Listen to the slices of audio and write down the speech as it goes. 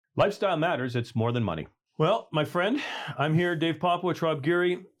Lifestyle matters. It's more than money. Well, my friend, I'm here, Dave Popowich, Rob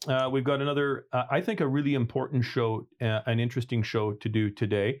Geary. We've got another, I think, a really important show, an interesting show to do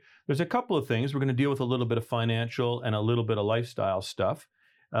today. There's a couple of things. We're going to deal with a little bit of financial and a little bit of lifestyle stuff.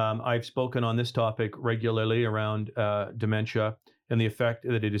 I've spoken on this topic regularly around dementia and the effect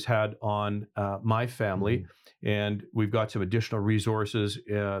that it has had on my family. And we've got some additional resources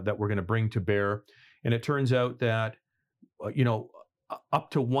that we're going to bring to bear. And it turns out that,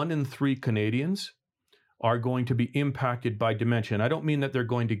 up to 1 in 3 Canadians are going to be impacted by dementia. And I don't mean that they're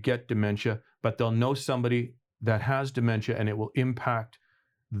going to get dementia, but they'll know somebody that has dementia and it will impact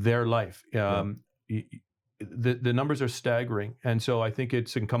their life. The numbers are staggering. And so I think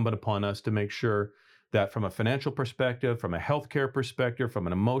it's incumbent upon us to make sure that from a financial perspective, from a healthcare perspective, from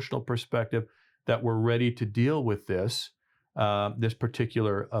an emotional perspective, that we're ready to deal with this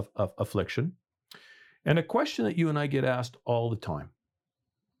particular affliction. And a question that you and I get asked all the time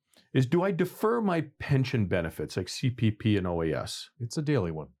is, do I defer my pension benefits like CPP and OAS? It's a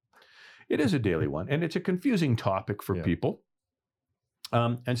daily one. It is a daily one, and it's a confusing topic for people.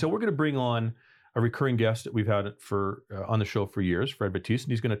 And so we're going to bring on a recurring guest that we've had on the show for years, Fred Batiste,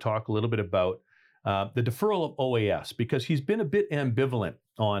 and he's going to talk a little bit about the deferral of OAS, because he's been a bit ambivalent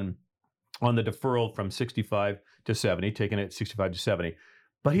on the deferral from 65 to 70, taking it 65 to 70.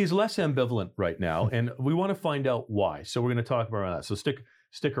 But he's less ambivalent right now, and we want to find out why. So we're going to talk about that. So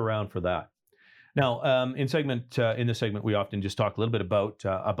stick around for that. Now, in this segment, we often just talk a little bit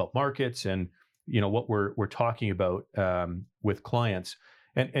about markets and what we're talking about with clients.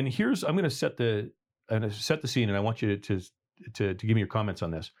 And here's, I'm going to set the scene, and I want you to give me your comments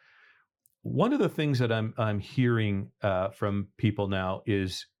on this. One of the things that I'm hearing from people now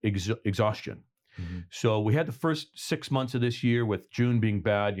is exhaustion. Mm-hmm. So we had the first 6 months of this year with June being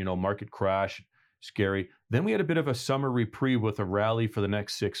bad, market crash, scary. Then we had a bit of a summer reprieve with a rally for the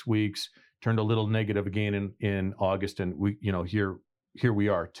next 6 weeks, turned a little negative again in August. And we, here we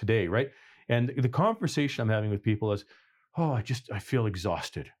are today, right? And the conversation I'm having with people is, I feel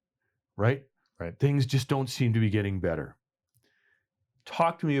exhausted, right? Right. Things just don't seem to be getting better.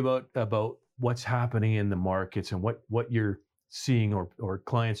 Talk to me about what's happening in the markets and what you're seeing or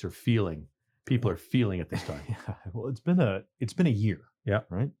clients are feeling. People are feeling at this time. Yeah. Well, it's been a year. Yeah.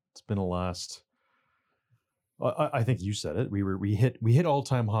 Right. It's been I think you said it. We hit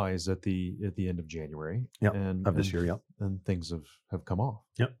all-time highs at the end of January. Yeah. And of this year. Yeah. And things have come off.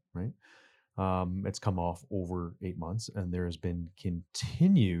 Yep. Right. It's come off over 8 months, and there has been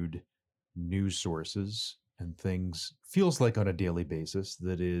continued news sources and things, feels like on a daily basis,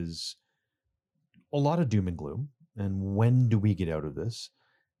 that is a lot of doom and gloom. And when do we get out of this?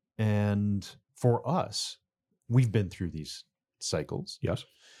 And for us, we've been through these cycles. Yes.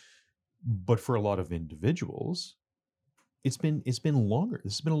 But for a lot of individuals, it's been longer.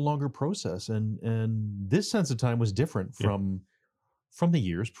 This has been a longer process. And this sense of time was different from the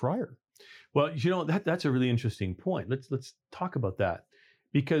years prior. Well, that's a really interesting point. Let's talk about that.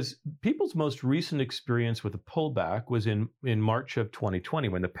 Because people's most recent experience with a pullback was in March of 2020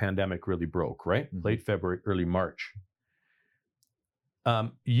 when the pandemic really broke, right? Mm-hmm. Late February, early March.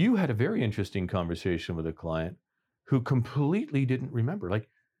 You had a very interesting conversation with a client who completely didn't remember. Like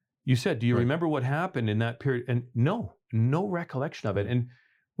you said, do you remember what happened in that period? And no recollection of it. And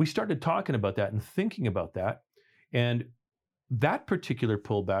we started talking about that and thinking about that. And that particular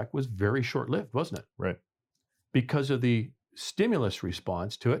pullback was very short-lived, wasn't it? Right. Because of the stimulus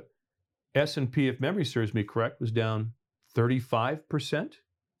response to it. S&P, if memory serves me correct, was down 35%.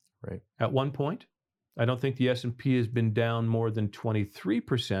 Right. At one point. I don't think the S&P has been down more than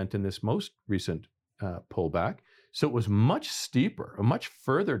 23% in this most recent pullback. So it was much steeper, a much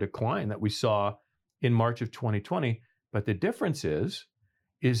further decline that we saw in March of 2020. But the difference is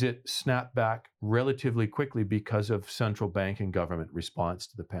it snapped back relatively quickly because of central bank and government response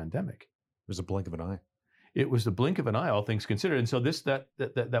to the pandemic. It was a blink of an eye. It was the blink of an eye, all things considered. And so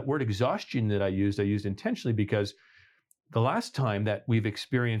that word exhaustion that I used intentionally because the last time that we've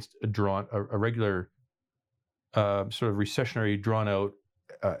experienced a regular sort of recessionary, drawn-out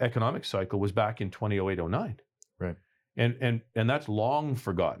economic cycle was back in 2008-09. Right. And that's long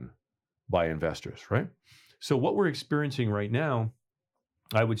forgotten by investors, right? So what we're experiencing right now,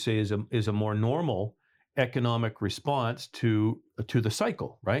 I would say, is a more normal economic response to the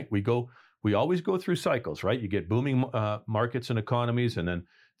cycle, right? We always go through cycles, right? You get booming markets and economies, and then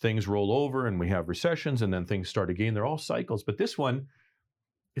things roll over, and we have recessions, and then things start again. They're all cycles. But this one,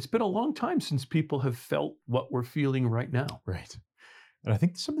 it's been a long time since people have felt what we're feeling right now. Right. And I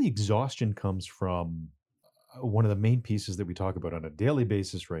think some of the exhaustion comes from one of the main pieces that we talk about on a daily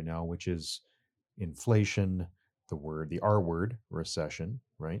basis right now, which is inflation, the R word, recession,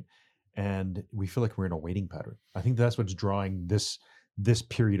 right? And we feel like we're in a waiting pattern. I think that's what's drawing this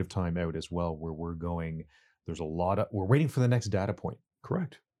period of time out as well, where we're going, we're waiting for the next data point.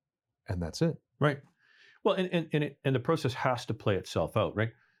 Correct. And that's it. Right. Well, and the process has to play itself out,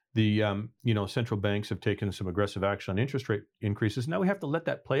 right? The central banks have taken some aggressive action on interest rate increases. Now we have to let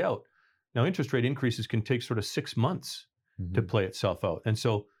that play out. Now interest rate increases can take sort of 6 months to play itself out. And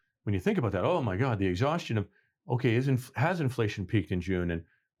so when you think about that, oh my God, the exhaustion of, okay, has inflation peaked in June? And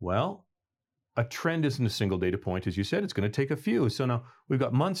well, a trend isn't a single data point, as you said. It's going to take a few. So now we've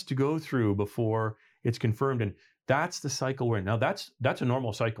got months to go through before it's confirmed, and that's the cycle we're in. Now that's a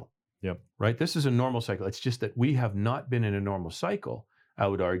normal cycle. Yep. Right. This is a normal cycle. It's just that we have not been in a normal cycle, I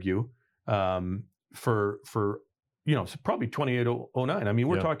would argue, for probably 2809. I mean,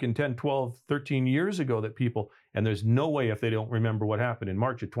 we're talking 10, 12, 13 years ago that people, and there's no way if they don't remember what happened in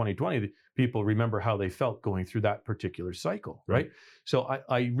March of 2020, that people remember how they felt going through that particular cycle, right? So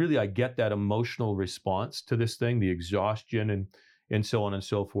I get that emotional response to this thing, the exhaustion and so on and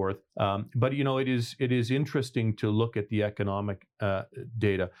so forth. But it is interesting to look at the economic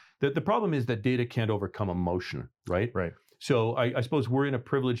data. The problem is that data can't overcome emotion, right? Right. So I suppose we're in a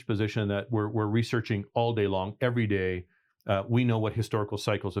privileged position that we're researching all day long, every day. We know what historical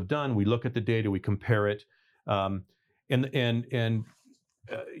cycles have done. We look at the data, we compare it, I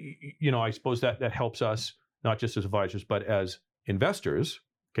suppose that helps us not just as advisors but as investors.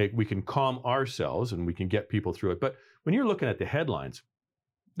 Okay, we can calm ourselves and we can get people through it. But when you're looking at the headlines,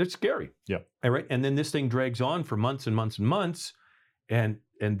 they're scary. Yeah. All right. And then this thing drags on for months and months and months, and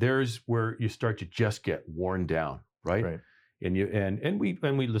there's where you start to just get worn down, right? Right. And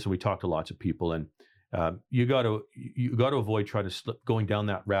we listen. We talk to lots of people, and you got to avoid trying to going down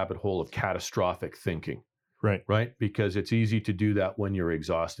that rabbit hole of catastrophic thinking. Right. Right. Because it's easy to do that when you're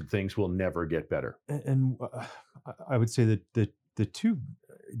exhausted. Things will never get better. And I would say that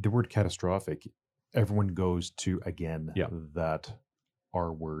the word catastrophic, everyone goes to again that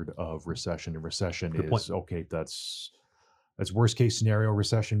R word of recession. And recession is okay. That's worst case scenario.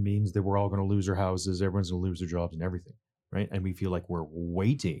 Recession means that we're all going to lose our houses, everyone's going to lose their jobs and everything, right? And we feel like we're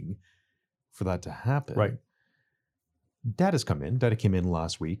waiting for that to happen. Right. Data came in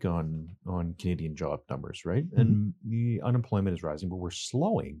last week on Canadian job numbers, right? Mm-hmm. And the unemployment is rising, but we're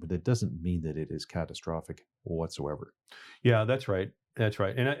slowing. But it doesn't mean that it is catastrophic whatsoever. Yeah, that's right. That's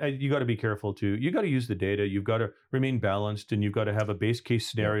right. And you got to be careful too. You got to use the data. You've got to remain balanced, and you've got to have a base case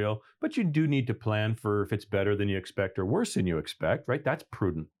scenario. But you do need to plan for if it's better than you expect or worse than you expect, right? That's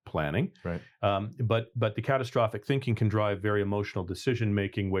prudent planning. Right. But the catastrophic thinking can drive very emotional decision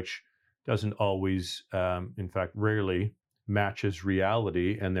making, which doesn't always, in fact, rarely matches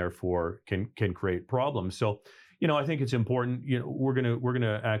reality, and therefore can create problems. So, I think it's important. We're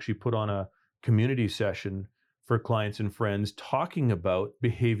gonna actually put on a community session for clients and friends talking about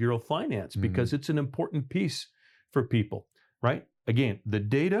behavioral finance, because it's an important piece for people, right? Again, the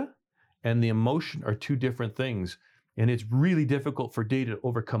data and the emotion are two different things, and it's really difficult for data to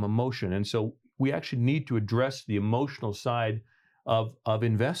overcome emotion. And so we actually need to address the emotional side of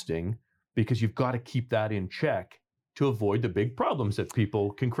investing, because you've got to keep that in check to avoid the big problems that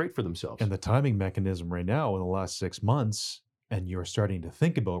people can create for themselves. And the timing mechanism right now in the last 6 months, and you're starting to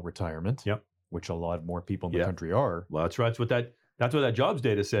think about retirement, which a lot more people in the country are. Well, that's right. That's what that jobs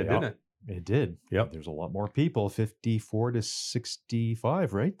data said, didn't it? It did. Yep. There's a lot more people, 54 to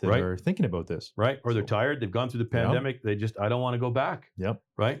 65, right, that are thinking about this. Right. Or they're tired. They've gone through the pandemic. They just, I don't want to go back. Yep.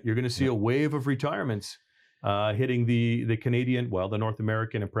 Right. You're going to see a wave of retirements hitting the Canadian, the North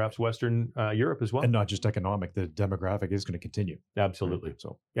American, and perhaps Western Europe as well. And not just economic, the demographic is going to continue. Absolutely. Right?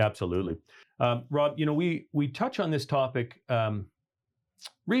 So absolutely. Rob, we touch on this topic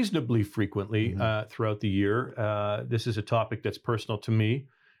reasonably frequently throughout the year. This is a topic that's personal to me.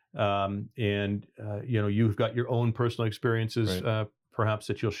 And you've got your own personal experiences, perhaps,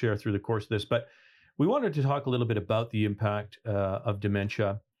 that you'll share through the course of this. But we wanted to talk a little bit about the impact of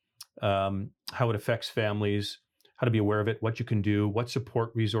dementia, how it affects families, how to be aware of it, what you can do, what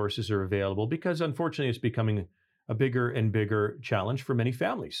support resources are available, because unfortunately it's becoming a bigger and bigger challenge for many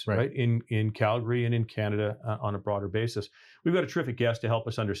families, right? In Calgary and in Canada on a broader basis. We've got a terrific guest to help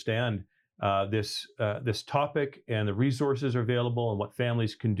us understand this topic and the resources are available and what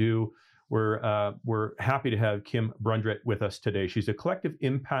families can do. We're happy to have Kim Brundrett with us today. She's a collective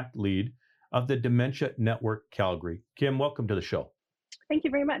impact lead of the Dementia Network Calgary. Kim, welcome to the show. Thank you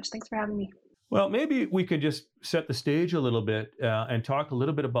very much. Thanks for having me. Well, maybe we could just set the stage a little bit and talk a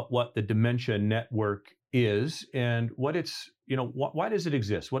little bit about what the Dementia Network is and what it's, why does it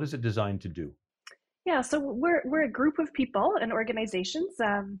exist? What is it designed to do? Yeah, so we're a group of people and organizations,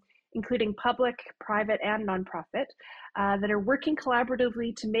 including public, private, and nonprofit, that are working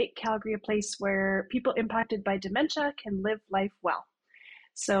collaboratively to make Calgary a place where people impacted by dementia can live life well.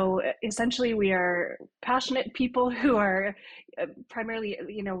 So essentially, we are passionate people who are primarily,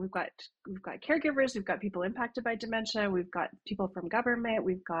 we've got caregivers, we've got people impacted by dementia, we've got people from government,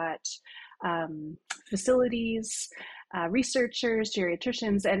 we've got facilities, researchers,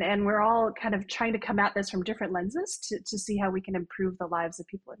 geriatricians, and we're all kind of trying to come at this from different lenses to see how we can improve the lives of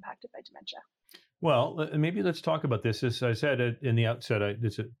people impacted by dementia. Well, maybe let's talk about this. As I said in the outset,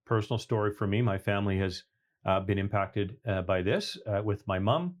 it's a personal story for me. My family has been impacted by this with my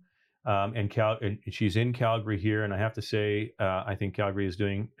mom, and she's in Calgary here. And I have to say, I think Calgary is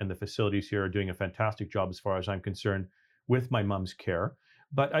doing, and the facilities here are doing a fantastic job as far as I'm concerned with my mom's care.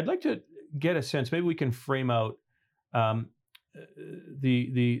 But I'd like to get a sense, maybe we can frame out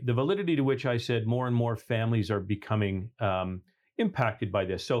the validity to which I said more and more families are becoming impacted by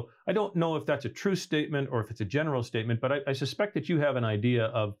this. So I don't know if that's a true statement or if it's a general statement, but I suspect that you have an idea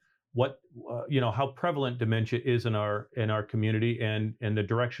of what how prevalent dementia is in our community and the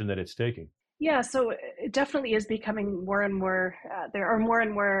direction that it's taking. Yeah, so it definitely is becoming more and more. There are more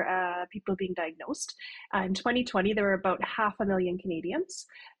and more people being diagnosed. In 2020, there were about 500,000 Canadians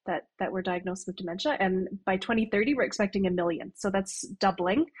that were diagnosed with dementia, and by 2030, we're expecting 1 million. So that's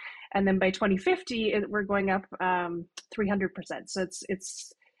doubling, and then by 2050, we're going up 300%. So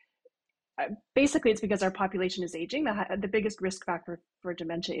it's basically, it's because our population is aging. The biggest risk factor for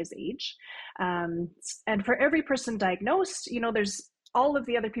dementia is age. And for every person diagnosed, there's all of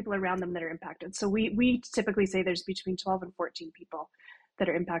the other people around them that are impacted. So we typically say there's between 12 and 14 people that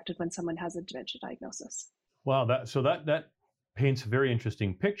are impacted when someone has a dementia diagnosis. Wow, that paints a very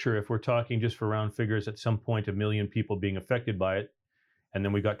interesting picture. If we're talking just for round figures, at some point, 1 million people being affected by it, and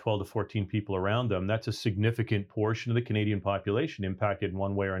then we got 12 to 14 people around them, that's a significant portion of the Canadian population impacted in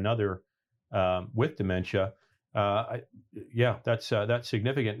one way or another with dementia. That's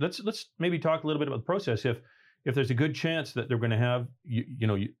significant. Let's maybe talk a little bit about the process. If there's a good chance that they're going to have,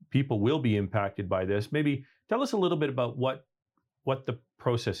 people will be impacted by this, maybe tell us a little bit about what the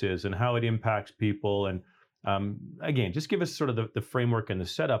process is and how it impacts people. And again, just give us sort of the framework and the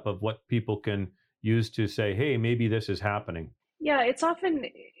setup of what people can use to say, hey, maybe this is happening. Yeah, it's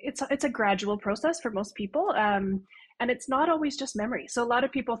a gradual process for most people. And it's not always just memory. So a lot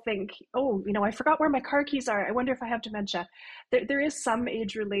of people think, I forgot where my car keys are. I wonder if I have dementia. There is some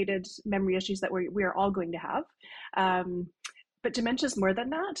age-related memory issues that we are all going to have. But dementia is more than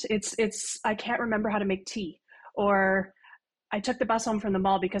that. It's I can't remember how to make tea, or I took the bus home from the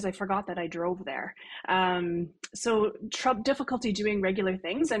mall because I forgot that I drove there. So difficulty doing regular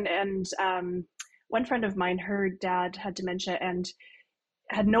things. And one friend of mine, her dad had dementia and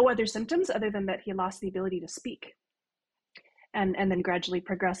had no other symptoms other than that he lost the ability to speak. And then gradually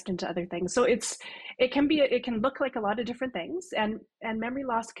progressed into other things. So it can look like a lot of different things, and memory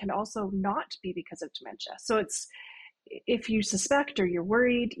loss can also not be because of dementia. So if you suspect or you're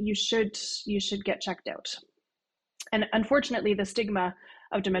worried, you should get checked out. And unfortunately, the stigma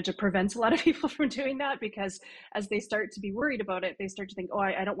of dementia prevents a lot of people from doing that, because as they start to be worried about it, they start to think,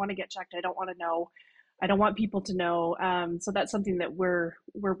 I don't want to get checked. I don't want to know. I don't want people to know. So that's something that we're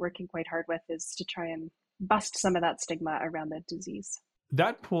working quite hard with, is to try and bust some of that stigma around the disease.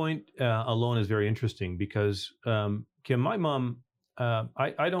 That point alone is very interesting because, Kim, my mom,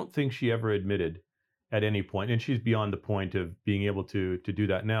 I don't think she ever admitted at any point, and she's beyond the point of being able to do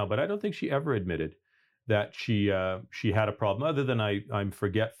that now, but I don't think she ever admitted that she had a problem, other than I'm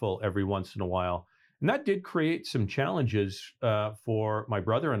forgetful every once in a while. And that did create some challenges for my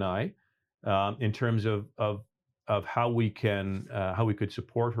brother and I in terms of how we could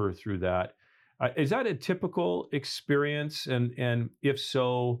support her through that. Is that a typical experience? And if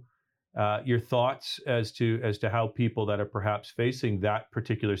so, your thoughts as to how people that are perhaps facing that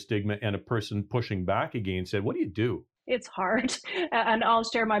particular stigma and a person pushing back against it, what do you do? It's hard. And I'll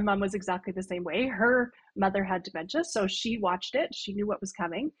share, my mom was exactly the same way. Her mother had dementia, so she watched it. She knew what was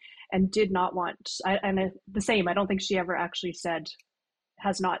coming and did not want, the same, I don't think she ever actually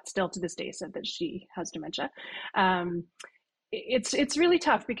has not still to this day said that she has dementia. It's really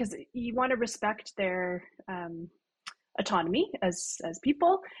tough because you want to respect their autonomy as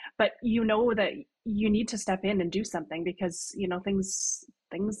people, but that you need to step in and do something, because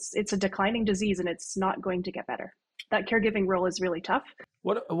things it's a declining disease and it's not going to get better. That caregiving role is really tough.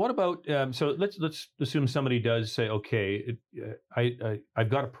 What about so let's assume somebody does say, okay, I've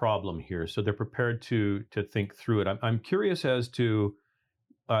got a problem here, so they're prepared to think through it. I'm curious as to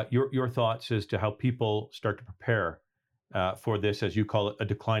your thoughts as to how people start to prepare for this, as you call it, a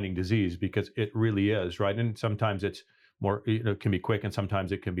declining disease, because it really is, right? And sometimes it's more, it can be quick and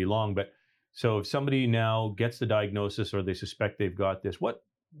sometimes it can be long. But so if somebody now gets the diagnosis or they suspect they've got this, what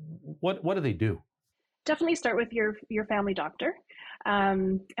do they do? Definitely start with your family doctor,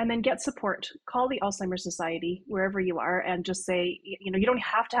 and then get support. Call the Alzheimer's Society wherever you are, and just say, you don't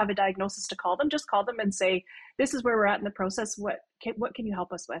have to have a diagnosis to call them. Just call them and say, this is where we're at in the process. What can you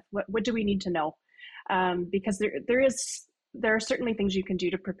help us with? What do we need to know? Because there are certainly things you can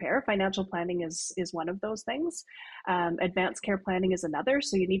do to prepare. Financial planning is one of those things. Advanced care planning is another.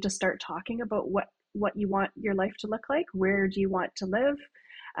 So you need to start talking about what you want your life to look like. Where do you want to live?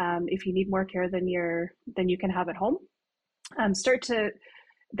 If you need more care than you can have at home,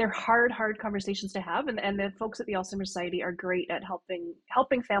 they're hard conversations to have, and the folks at the Alzheimer's Society are great at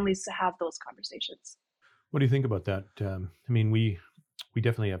helping families to have those conversations. What do you think about that? I mean, we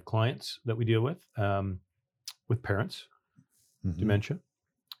definitely have clients that we deal with parents, dementia,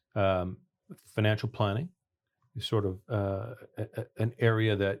 financial planning is sort of an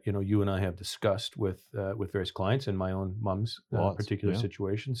area that you and I have discussed with various clients in my own mom's particular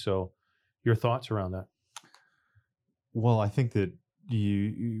situation. So, your thoughts around that? Well, I think that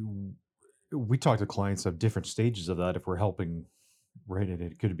we talk to clients of different stages of that. If we're helping, right, and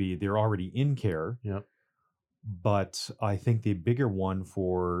it could be they're already in care. Yeah. But I think the bigger one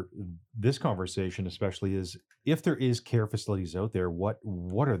for this conversation, especially, is if there is care facilities out there, what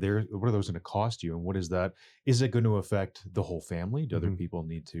are those going to cost you, and what is that? Is it going to affect the whole family? Do other people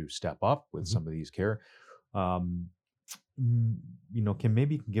need to step up with some of these care? Can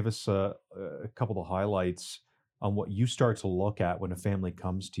maybe give us a couple of highlights on what you start to look at when a family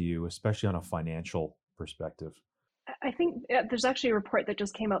comes to you, especially on a financial perspective? I think there's actually a report that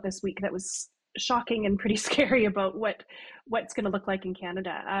just came out this week that was shocking and pretty scary about what's going to look like in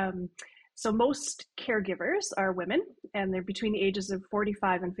Canada. So most caregivers are women, and they're between the ages of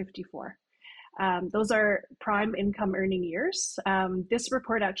 45 and 54. Those are prime income earning years. This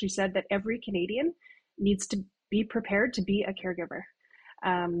report actually said that every Canadian needs to be prepared to be a caregiver,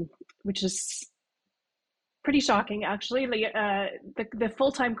 which is pretty shocking, actually. The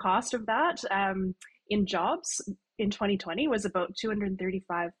full-time cost of that in jobs in 2020 was about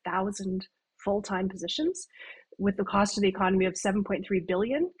 235,000 full-time positions, with the cost of the economy of 7.3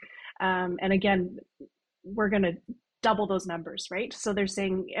 billion. And again, we're going to double those numbers, right? So they're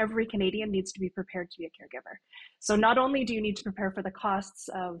saying every Canadian needs to be prepared to be a caregiver. So not only do you need to prepare for the costs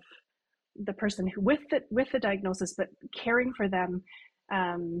of the person who with the diagnosis, but caring for them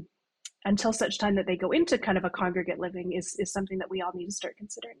until such time that they go into kind of a congregate living is something that we all need to start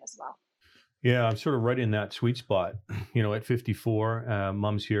considering as well. Yeah, I'm sort of right in that sweet spot. At 54,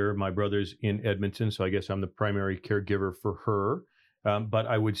 mom's here, my brother's in Edmonton, so I guess I'm the primary caregiver for her. But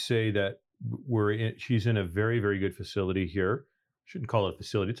I would say that she's in a very, very good facility here. Shouldn't call it a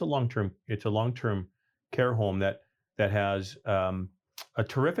facility. It's a long-term care home that has a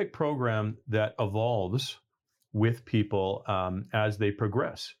terrific program that evolves with people as they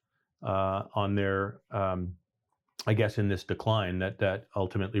progress on their I guess in this decline that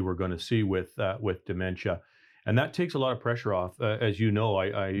ultimately we're going to see with dementia, and that takes a lot of pressure off. As you know,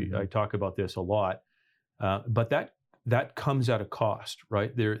 I talk about this a lot, but that comes at a cost,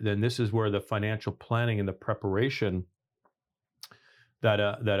 right? Then this is where the financial planning and the preparation that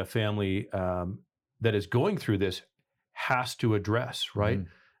a family that is going through this has to address, right?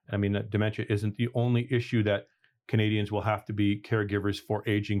 I mean, dementia isn't the only issue that Canadians will have to be caregivers for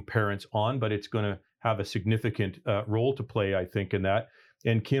aging parents on, but it's going to have a significant role to play, I think, in that.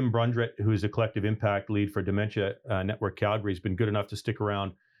 And Kim Brundrett, who is the collective impact lead for Dementia Network Calgary, has been good enough to stick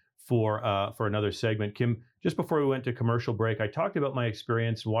around for another segment. Kim, just before we went to commercial break, I talked about my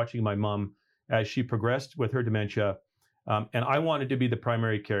experience watching my mom as she progressed with her dementia, and I wanted to be the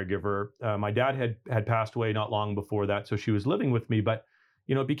primary caregiver. My dad had passed away not long before that, so she was living with me. But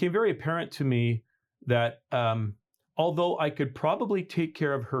it became very apparent to me that although I could probably take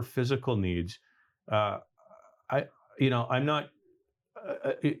care of her physical needs, I'm not.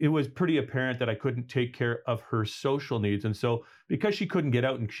 It was pretty apparent that I couldn't take care of her social needs, and so because she couldn't get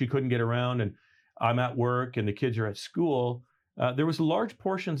out and she couldn't get around, and I'm at work and the kids are at school, there was large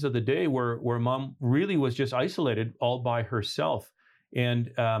portions of the day where mom really was just isolated all by herself.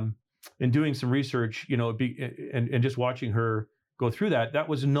 And in doing some research, and just watching her go through that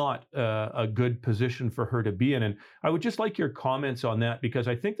was not a good position for her to be in. And I would just like your comments on that, because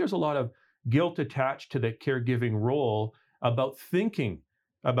I think there's a lot of guilt attached to the caregiving role about thinking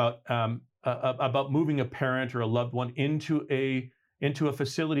about moving a parent or a loved one into a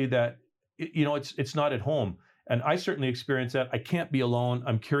facility that it's not at home. And I certainly experienced that. I can't be alone.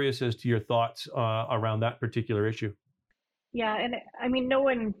 I'm curious as to your thoughts around that particular issue. Yeah, and I mean, no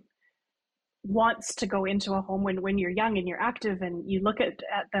one wants to go into a home when you're young and you're active and you look at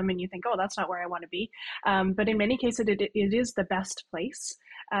them and you think, oh, that's not where I want to be. But in many cases, it is the best place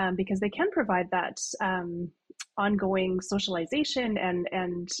because they can provide that ongoing socialization,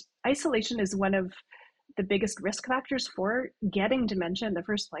 and isolation is one of the biggest risk factors for getting dementia in the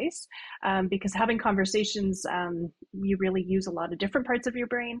first place, because having conversations, you really use a lot of different parts of your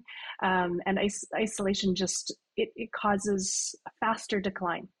brain, and isolation just it causes a faster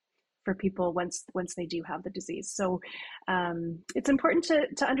decline for people once they do have the disease. So it's important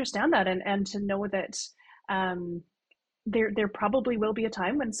to understand that, and to know that there probably will be a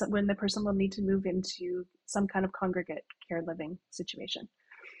time when the person will need to move into some kind of congregate care living situation.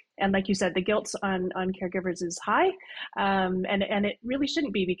 And like you said, the guilt on caregivers is high, and it really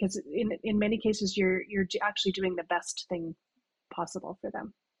shouldn't be, because in many cases you're actually doing the best thing possible for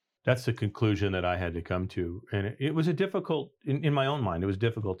them. That's the conclusion that I had to come to, and it was a difficult in my own mind. It was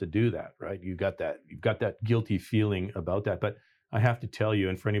difficult to do that, right? You've got that guilty feeling about that, but I have to tell you,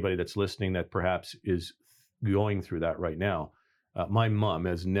 and for anybody that's listening that perhaps is going through that right now, my mom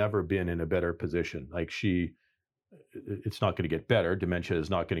has never been in a better position. Like it's not going to get better. Dementia is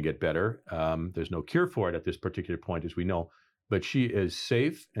not going to get better. There's no cure for it at this particular point, as we know, but she is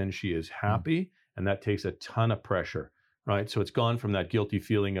safe and she is happy, and that takes a ton of pressure, right? So it's gone from that guilty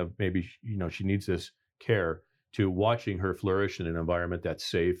feeling of maybe, she needs this care, to watching her flourish in an environment that's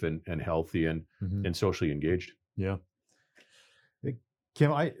safe and healthy and socially engaged. Yeah.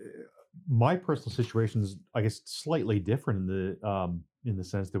 Kim, my personal situation is, I guess, slightly different in the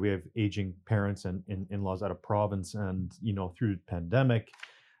sense that we have aging parents and in-laws out of province, and through the pandemic,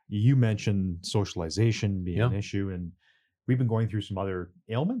 you mentioned socialization being an issue, and we've been going through some other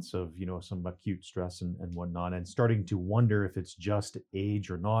ailments of some acute stress and whatnot, and starting to wonder if it's just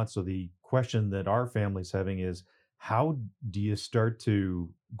age or not. So the question that our family's having is, how do you start to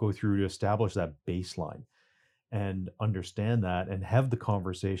go through to establish that baseline and understand that, and have the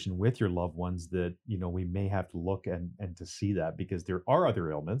conversation with your loved ones that we may have to look and to see that, because there are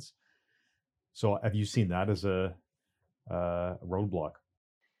other ailments. So have you seen that as a roadblock?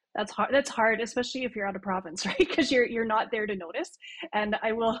 That's hard, especially if you're out of province, right? Because you're not there to notice. And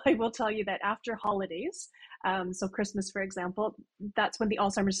I will tell you that after holidays, so Christmas, for example, that's when the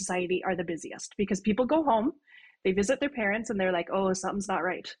Alzheimer's Society are the busiest, because people go home, they visit their parents, and they're like, oh, something's not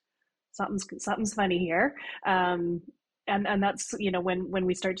right. Something's funny here. And that's, when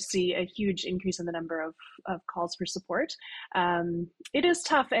we start to see a huge increase in the number of calls for support. It is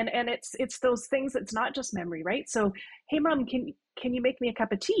tough. And it's those things. It's not just memory, right? So, hey, Mom, can you make me a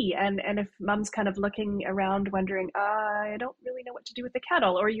cup of tea? And if Mom's kind of looking around wondering, I don't really know what to do with the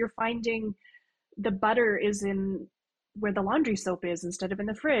kettle, or you're finding the butter is in where the laundry soap is instead of in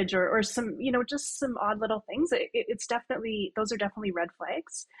the fridge, or some, just some odd little things. It's definitely, those are definitely red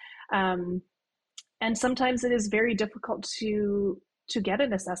flags. And sometimes it is very difficult to get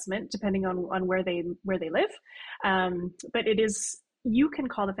an assessment depending on where they live. But you can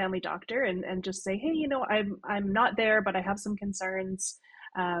call the family doctor and just say, hey, I'm not there, but I have some concerns.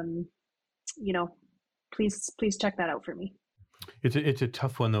 Please check that out for me. It's a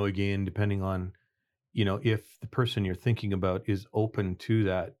tough one though, again, depending on, if the person you're thinking about is open to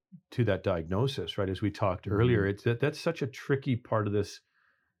that diagnosis, right? As we talked earlier, that's such a tricky part of this,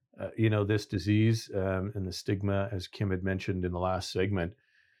 this disease, and the stigma, as Kim had mentioned in the last segment,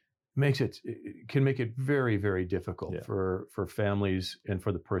 can make it very, very difficult for families and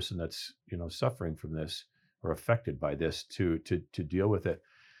for the person that's, suffering from this or affected by this to deal with it.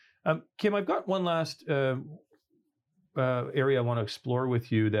 Kim, I've got one last area I want to explore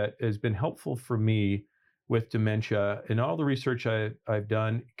with you that has been helpful for me with dementia. In all the research I've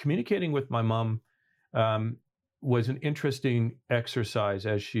done, communicating with my mom was an interesting exercise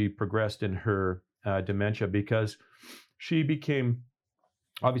as she progressed in her dementia, because she became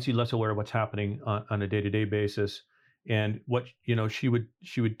obviously less aware of what's happening on a day-to-day basis. And what, she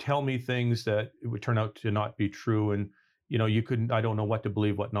would tell me things that it would turn out to not be true. And, I don't know what to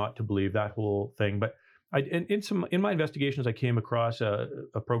believe, what not to believe, that whole thing. But in my investigations, I came across a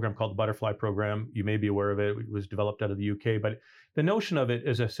program called the Butterfly Program. You may be aware of it. It was developed out of the UK, but the notion of it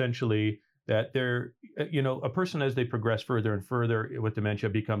is essentially that a person, as they progress further and further with dementia,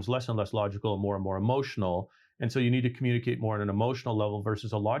 becomes less and less logical and more emotional. And so you need to communicate more on an emotional level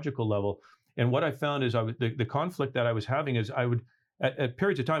versus a logical level. And what I found is the conflict that I was having is I would, at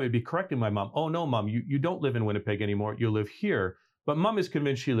periods of time, I'd be correcting my mom. Oh, no, Mom, you don't live in Winnipeg anymore. You live here. But Mom is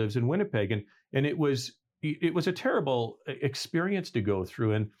convinced she lives in Winnipeg. And it was a terrible experience to go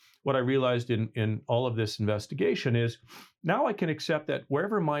through. And what I realized in all of this investigation is now I can accept that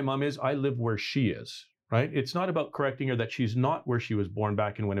wherever my mom is, I live where she is, right? It's not about correcting her that she's not where she was born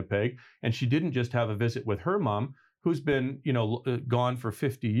back in Winnipeg, and she didn't just have a visit with her mom, who's been, gone for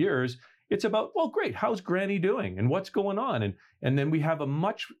 50 years. It's about, well, great, how's Granny doing, and what's going on, and then we have a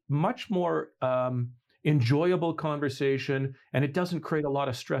much more enjoyable conversation, and it doesn't create a lot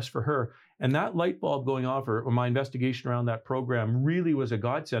of stress for her. And that light bulb going off, or my investigation around that program, really was a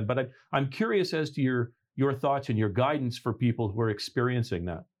godsend. But I'm curious as to your thoughts and your guidance for people who are experiencing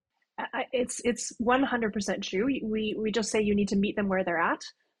that. It's 100% true. We just say you need to meet them where they're at.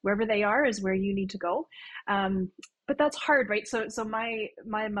 Wherever they are is where you need to go. But that's hard, right? So my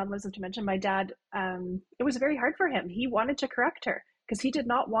mom lives with dementia. My dad, it was very hard for him. He wanted to correct her because he did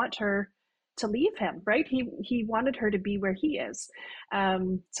not want her to leave him, right? He wanted her to be where he is.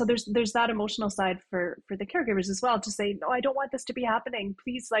 So there's that emotional side for the caregivers as well, to say, no, I don't want this to be happening.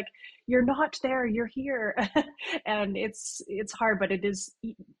 Please, like, you're not there, you're here. And it's hard, but it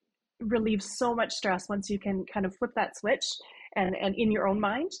relieves so much stress once you can kind of flip that switch and in your own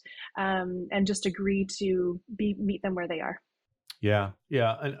mind, and just agree to meet them where they are. Yeah.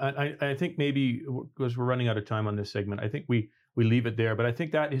 And I think maybe because we're running out of time on this segment, I think we leave it there. But I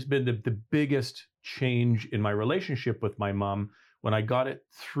think that has been the biggest change in my relationship with my mom, when I got it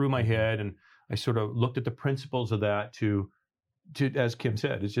through my head and I sort of looked at the principles of that to as Kim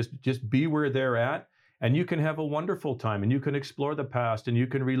said, it's just be where they're at, and you can have a wonderful time, and you can explore the past, and you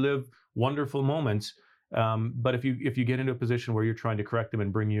can relive wonderful moments. But if you get into a position where you're trying to correct them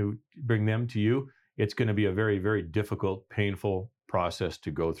and bring them to you, it's going to be a very, very difficult, painful process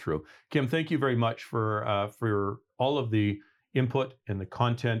to go through. Kim, thank you very much for all of the input and the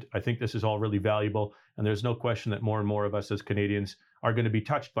content. I think this is all really valuable, and there's no question that more and more of us as Canadians are going to be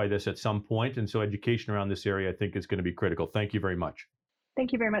touched by this at some point. And so education around this area, I think, is going to be critical. Thank you very much.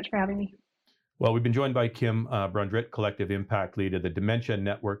 Thank you very much for having me. Well, we've been joined by Kim Brundritt, Collective Impact Lead of the Dementia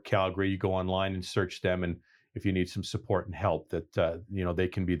Network Calgary. You go online and search them, and if you need some support and help, that they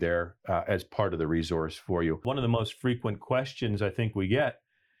can be there as part of the resource for you. One of the most frequent questions I think we get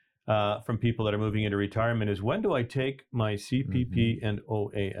from people that are moving into retirement is, when do I take my CPP and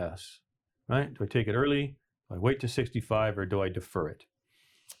OAS? Right? Do I take it early? Do I wait to 65, or do I defer it?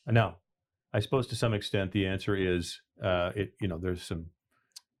 Now, I suppose to some extent the answer is there's some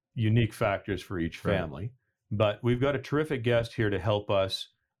unique factors for each family, right. But we've got a terrific guest here to help us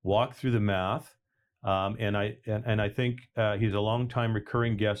walk through the math. And I think he's a longtime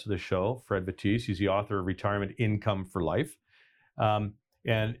recurring guest of the show, Fred Batiste. He's the author of Retirement Income for Life. And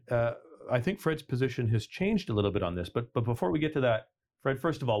I think Fred's position has changed a little bit on this. But before we get to that, Fred,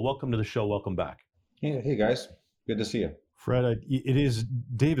 first of all, welcome to the show. Welcome back. Hey guys. Good to see you. Fred,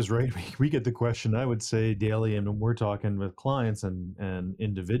 Dave is right. We get the question, I would say, daily, and when we're talking with clients and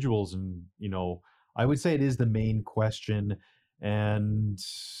individuals, and, I would say it is the main question. And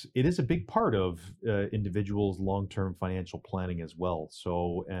it is a big part of individuals' long-term financial planning as well.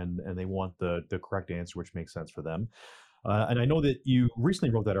 So, and they want the correct answer, which makes sense for them. And I know that you recently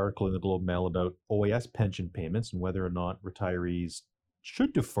wrote that article in the Globe Mail about OAS pension payments and whether or not retirees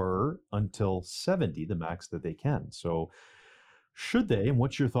should defer until 70, the max that they can. So should they, and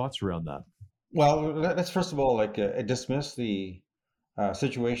what's your thoughts around that? Well, let's first of all dismiss the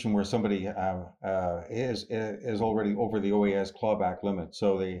situation where somebody is already over the OAS clawback limit.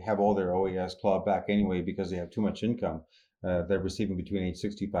 So they have all their OAS clawed back anyway because they have too much income. They're receiving between age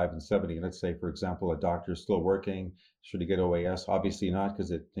 65 and 70. Let's say, for example, a doctor is still working. Should he get OAS? Obviously not,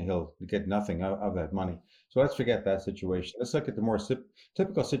 because he'll get nothing of that money. So let's forget that situation. Let's look at the more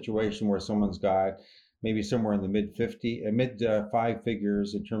typical situation where someone's got maybe somewhere in the mid five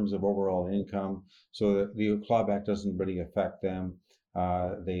figures in terms of overall income, so that the clawback doesn't really affect them.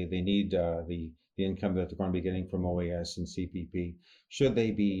 They need the income that they're going to be getting from OAS and CPP. Should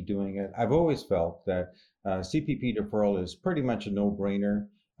they be doing it? I've always felt that CPP deferral is pretty much a no-brainer,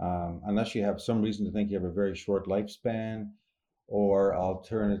 unless you have some reason to think you have a very short lifespan, or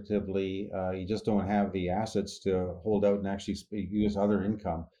alternatively, you just don't have the assets to hold out and actually use other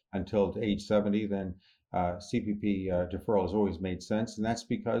income until age 70. Then CPP deferral has always made sense, and that's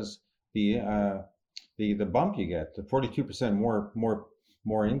because the bump you get, the 42%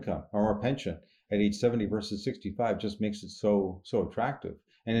 more income or more pension at age 70 versus 65, just makes it so attractive.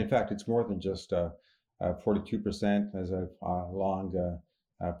 And in fact, it's more than just 42%, as I've long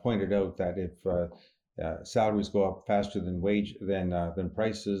pointed out, that if salaries go up faster than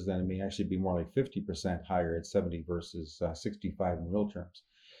prices, then it may actually be more like 50% higher at 70 versus 65 in real terms.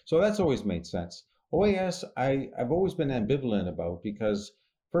 So that's always made sense. OAS, I've always been ambivalent about, because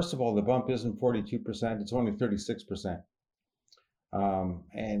first of all, the bump isn't 42%, it's only 36%.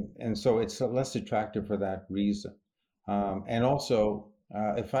 And so it's less attractive for that reason. And also,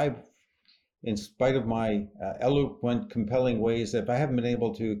 if I in spite of my eloquent, compelling ways, if I haven't been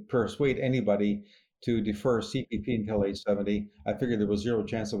able to persuade anybody to defer CPP until age 70, I figured there was zero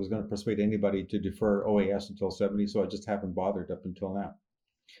chance I was going to persuade anybody to defer OAS until 70, so I just haven't bothered up until now.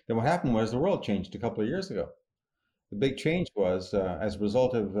 Then what happened was the world changed a couple of years ago. The big change was as a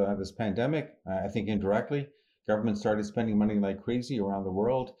result of this pandemic, I think indirectly, government started spending money like crazy around the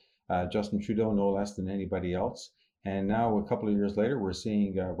world, Justin Trudeau no less than anybody else. And now, a couple of years later, we're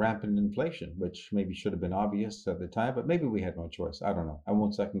seeing rampant inflation, which maybe should have been obvious at the time, but maybe we had no choice. I don't know. I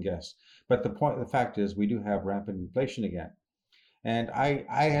won't second guess. But the fact is, we do have rampant inflation again. And I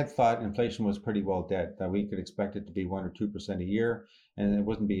had thought inflation was pretty well dead, that we could expect it to be 1 or 2% a year, and it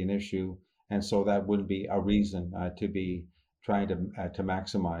wouldn't be an issue. And so that wouldn't be a reason to be trying to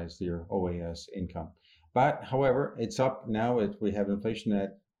maximize your OAS income. But however, it's up now. We have inflation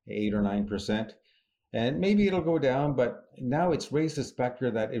at 8 or 9%. And maybe it'll go down, but now it's raised the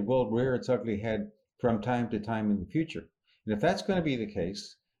specter that it will rear its ugly head from time to time in the future. And if that's going to be the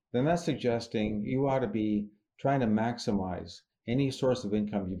case, then that's suggesting you ought to be trying to maximize any source of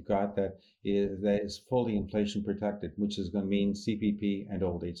income you've got that is fully inflation protected, which is going to mean CPP and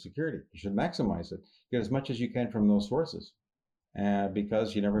old age security. You should maximize it. Get as much as you can from those sources,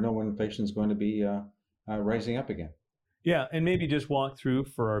 because you never know when inflation is going to be rising up again. Yeah, and maybe just walk through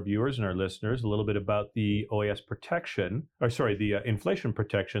for our viewers and our listeners a little bit about the OAS protection, the inflation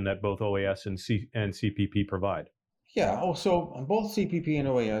protection that both OAS and CPP provide. Yeah, so both CPP and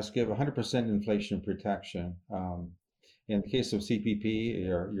OAS give 100% inflation protection. In the case of CPP,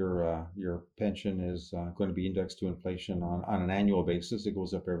 your pension is going to be indexed to inflation on an annual basis. It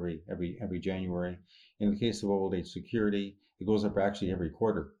goes up every January. In the case of old age security, it goes up actually every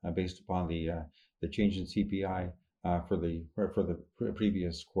quarter based upon the change in CPI. For the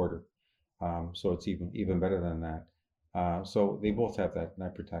previous quarter, so it's even better than that. So they both have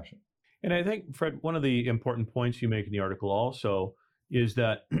that protection. And I think, Fred, one of the important points you make in the article also is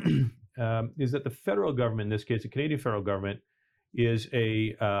that the federal government, in this case, the Canadian federal government, is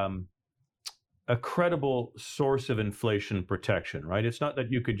a credible source of inflation protection. Right? It's not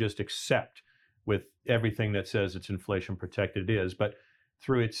that you could just accept with everything that says it's inflation protected. It is, but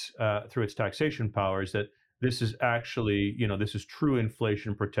through its taxation powers that. This is actually, this is true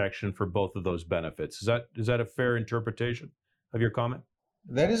inflation protection for both of those benefits. Is that a fair interpretation of your comment?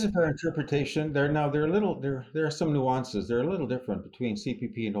 That is a fair interpretation. There are some nuances. They're a little different between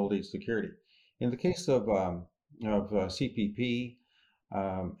CPP and old age security. In the case of CPP,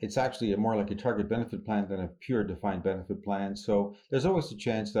 it's actually more like a target benefit plan than a pure defined benefit plan. So there's always a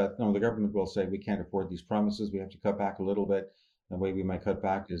chance that the government will say we can't afford these promises. We have to cut back a little bit. The way we might cut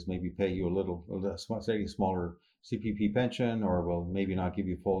back is maybe pay you a slightly smaller CPP pension, or we'll maybe not give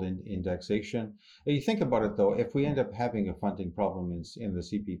you full indexation. You think about it though, if we end up having a funding problem in the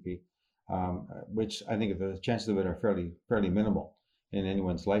CPP, which I think the chances of it are fairly minimal in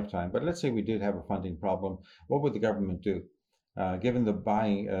anyone's lifetime. But let's say we did have a funding problem, what would the government do? Given the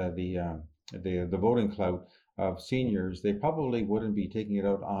the voting clout of seniors, they probably wouldn't be taking it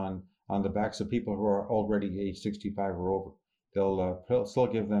out on the backs of people who are already age 65 or over. They'll still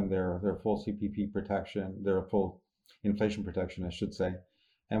give them their full CPP protection, their full inflation protection, I should say.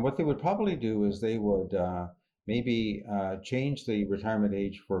 And what they would probably do is they would maybe change the retirement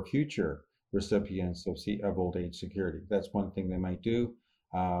age for future recipients of old age security. That's one thing they might do.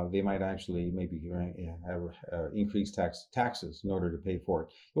 They might actually maybe increase taxes in order to pay for it.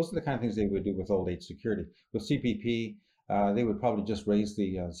 Those are the kind of things they would do with old age security. With CPP, they would probably just raise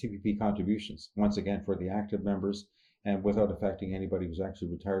the CPP contributions once again for the active members, and without affecting anybody who's actually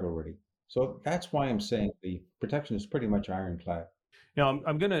retired already. So that's why I'm saying the protection is pretty much ironclad. Now,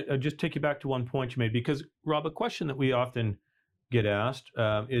 I'm going to just take you back to one point you made, because, Rob, a question that we often get asked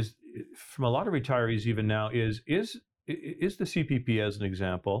is from a lot of retirees even now is the CPP, as an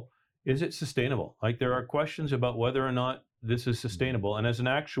example, is it sustainable? Like, there are questions about whether or not this is sustainable. And as an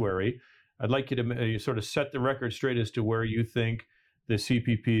actuary, I'd like you to sort of set the record straight as to where you think the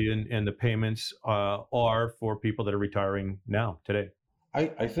CPP and the payments are for people that are retiring now, today.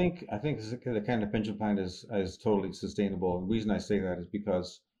 I think the kind of pension plan is totally sustainable. And the reason I say that is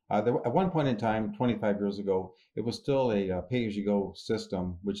because at one point in time, 25 years ago, it was still a pay-as-you-go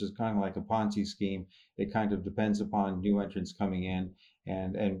system, which is kind of like a Ponzi scheme. It kind of depends upon new entrants coming in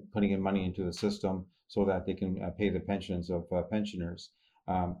and putting in money into the system so that they can pay the pensions of pensioners.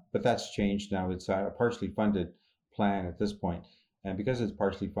 But that's changed now. It's a partially funded plan at this point. And because it's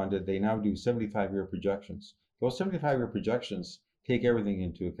partially funded, they now do 75-year projections. Those 75-year projections take everything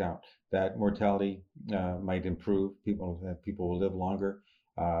into account. That mortality might improve, people will live longer.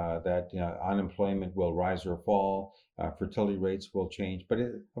 that unemployment will rise or fall, fertility rates will change. But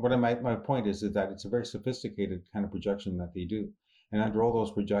my point is that it's a very sophisticated kind of projection that they do. And under all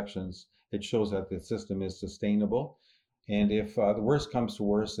those projections, it shows that the system is sustainable. And if the worst comes to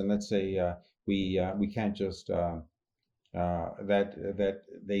worst, and let's say we can't just that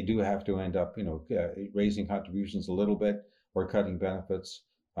they do have to end up raising contributions a little bit or cutting benefits.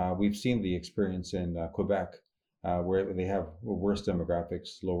 We've seen the experience in Quebec, where they have worse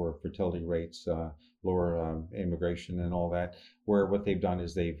demographics, lower fertility rates, lower immigration, and all that. Where what they've done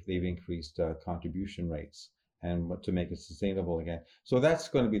is they've increased contribution rates and to make it sustainable again. So that's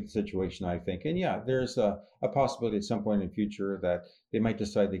going to be the situation, I think. And yeah, there's a possibility at some point in the future that they might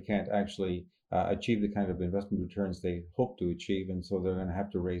decide they can't actually achieve the kind of investment returns they hope to achieve, and so they're going to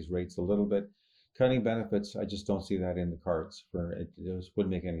have to raise rates a little bit. Cutting benefits, I just don't see that in the cards. It just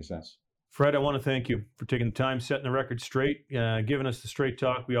wouldn't make any sense. Fred, I want to thank you for taking the time, setting the record straight, giving us the straight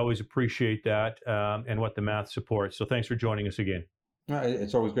talk. We always appreciate that and what the math supports. So thanks for joining us again.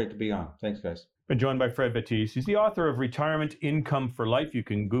 It's always great to be on. Thanks, guys. Been joined by Fred Batiste. He's the author of Retirement Income for Life. You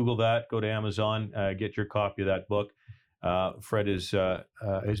can Google that, go to Amazon, get your copy of that book. Fred has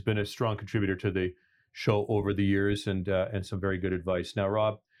been a strong contributor to the show over the years and some very good advice. Now,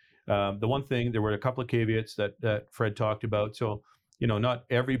 Rob, the one thing, there were a couple of caveats that Fred talked about. So, not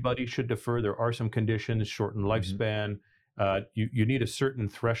everybody should defer. There are some conditions, shortened lifespan. You need a certain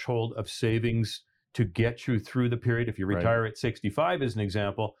threshold of savings to get you through the period. If you retire at 65, as an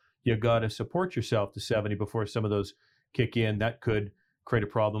example, you got to support yourself to 70 before some of those kick in. That could create a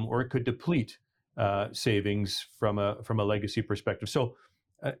problem, or it could deplete savings from a legacy perspective. So,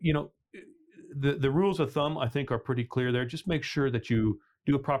 the rules of thumb, I think, are pretty clear there. Just make sure that you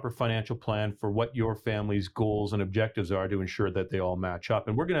do a proper financial plan for what your family's goals and objectives are to ensure that they all match up.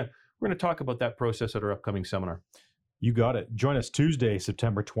 And we're gonna talk about that process at our upcoming seminar. You got it. Join us Tuesday,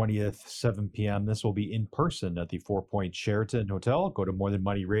 September 20th, 7 p.m. This will be in person at the 4 Point Sheraton Hotel. Go to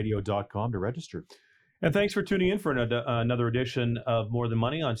morethanmoneyradio.com to register. And thanks for tuning in for another edition of More Than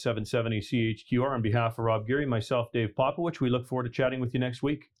Money on 770 CHQR. On behalf of Rob Geary, myself, Dave Popowich, we look forward to chatting with you next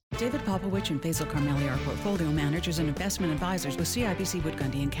week. David Popowich and Faisal Carmeli are portfolio managers and investment advisors with CIBC Wood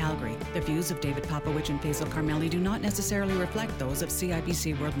Gundy in Calgary. The views of David Popowich and Faisal Carmeli do not necessarily reflect those of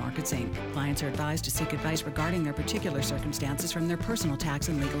CIBC World Markets Inc. Clients are advised to seek advice regarding their particular circumstances from their personal tax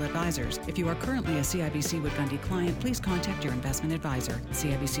and legal advisors. If you are currently a CIBC Wood Gundy client, please contact your investment advisor.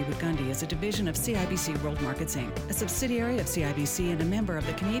 CIBC Wood Gundy is a division of CIBC World Markets Inc., a subsidiary of CIBC and a member of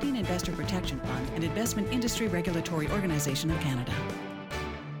the Canadian Investor Protection Fund and Investment Industry Regulatory Organization of Canada.